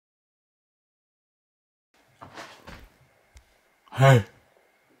Hey,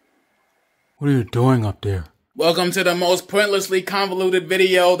 what are you doing up there? Welcome to the most pointlessly convoluted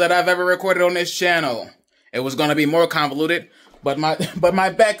video that I've ever recorded on this channel. It was gonna be more convoluted, but my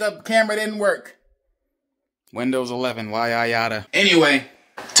backup camera didn't work. Windows 11, yada. Anyway,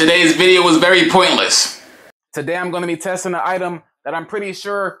 today's video was very pointless. Today I'm gonna be testing an item that I'm pretty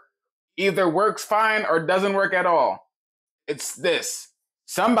sure either works fine or doesn't work at all. It's this.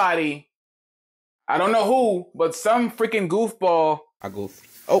 Somebody, I don't know who, but some freaking goofball.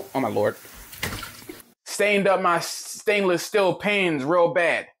 Oh my lord. Stained up my stainless steel pans real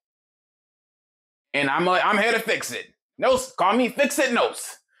bad. And I'm here to fix it. Nos, call me Fix It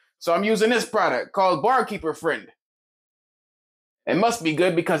Nos. So I'm using this product called Barkeeper Friend. It must be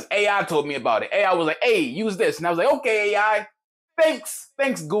good because AI told me about it. AI was like, hey, use this. And I was like, okay, AI. Thanks,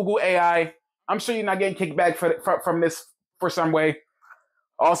 Google AI. I'm sure you're not getting kickback from this for some way.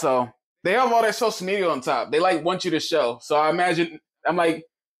 Also, they have all their social media on top. They like want you to show. So I imagine, I'm like,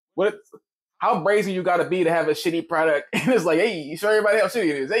 what? How brazen you gotta be to have a shitty product? And it's like, hey, you show everybody how shitty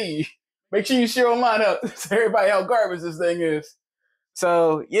it is. Hey, make sure you share online up to everybody how garbage this thing is.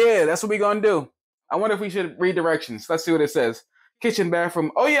 So yeah, that's what we're gonna do. I wonder if we should read directions. Let's see what it says. Kitchen,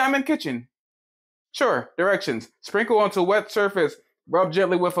 bathroom. Oh yeah, I'm in kitchen. Sure, directions. Sprinkle onto wet surface. Rub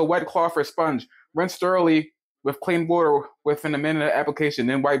gently with a wet cloth or sponge. Rinse thoroughly with clean water within a minute of application,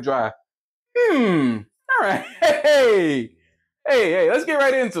 then wipe dry. All right. Hey, let's get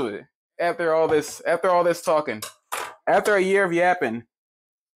right into it. After all this talking. After a year of yapping.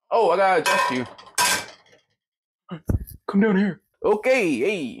 Oh, I gotta adjust you. Come down here. Okay,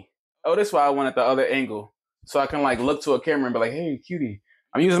 hey. Oh, this is why I wanted the other angle. So I can like look to a camera and be like, hey, cutie.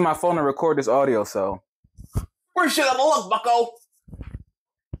 I'm using my phone to record this audio, so. Where should I look, bucko?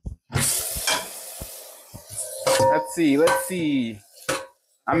 Let's see.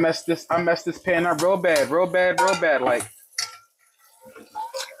 I messed this pan up real bad. Like.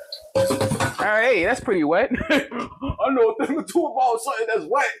 Alright, hey, that's pretty wet. I know a thing or two about something that's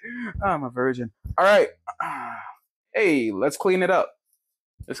wet. I'm a virgin. Alright. Hey, let's clean it up.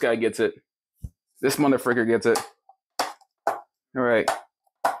 This guy gets it. This motherfucker gets it. Alright.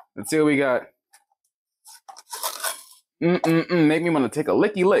 Let's see what we got. Make me want to take a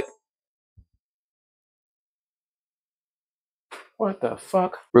licky lick. What the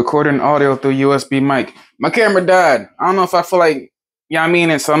fuck? Recording audio through USB mic. My camera died. I don't know if I feel like, yeah, I mean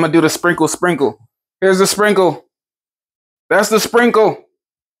it, so I'm gonna do the sprinkle. Here's the sprinkle. That's the sprinkle.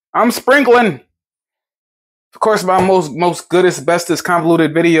 I'm sprinkling. Of course, my most goodest, bestest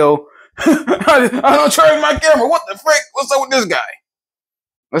convoluted video. I don't charge my camera. What the frick? What's up with this guy?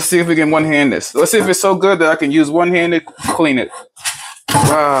 Let's see if we can one-hand this. Let's see if it's so good that I can use one hand to clean it.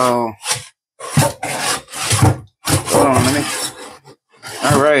 Wow. Hold on, let me.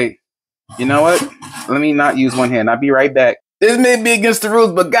 All right. You know what? Let me not use one hand. I'll be right back. This may be against the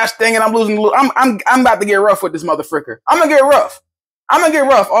rules, but gosh dang it, I'm losing the. I'm about to get rough with this motherfucker. I'm gonna get rough.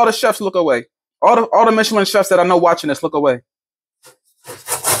 All the chefs look away. All the Michelin chefs that I know watching this look away.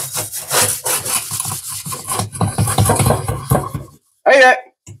 Hey,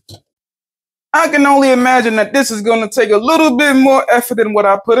 I can only imagine that this is gonna take a little bit more effort than what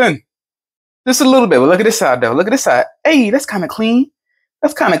I put in. Just a little bit. But look at this side though. Look at this side. Hey, that's kind of clean.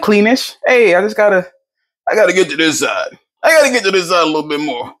 That's kind of cleanish. Hey, I gotta get to this side. I gotta get to this side a little bit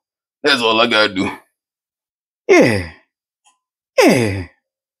more. That's all I gotta do. Yeah.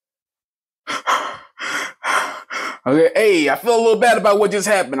 Okay, hey, I feel a little bad about what just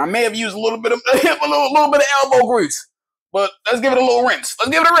happened. I may have used a little bit of elbow grease. But let's give it a little rinse. Let's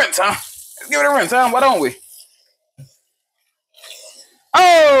give it a rinse, huh? Why don't we?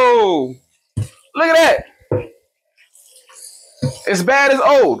 Oh! Look at that. It's bad as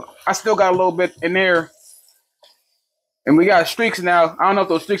old. I still got a little bit in there. And we got streaks now. I don't know if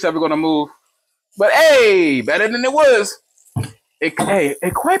those streaks ever gonna move. But hey, better than it was. It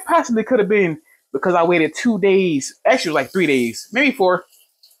quite possibly could have been because I waited 2 days. Actually, it was like 3 days, maybe 4,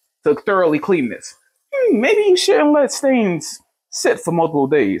 to thoroughly clean this. Maybe you shouldn't let stains sit for multiple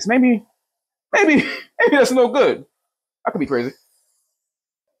days. Maybe that's no good. I could be crazy.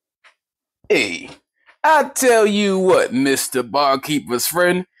 Hey, I tell you what, Mr. Barkeeper's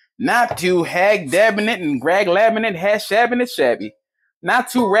friend. Not to hag dabbing it and grag labbing it, hash shabbing it shabby. Not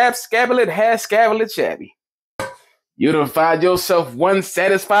to rap scabbing it, hash scabbing it shabby. You done find yourself one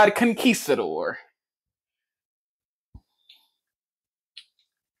satisfied conquistador.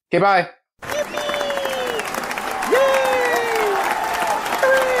 Okay, bye.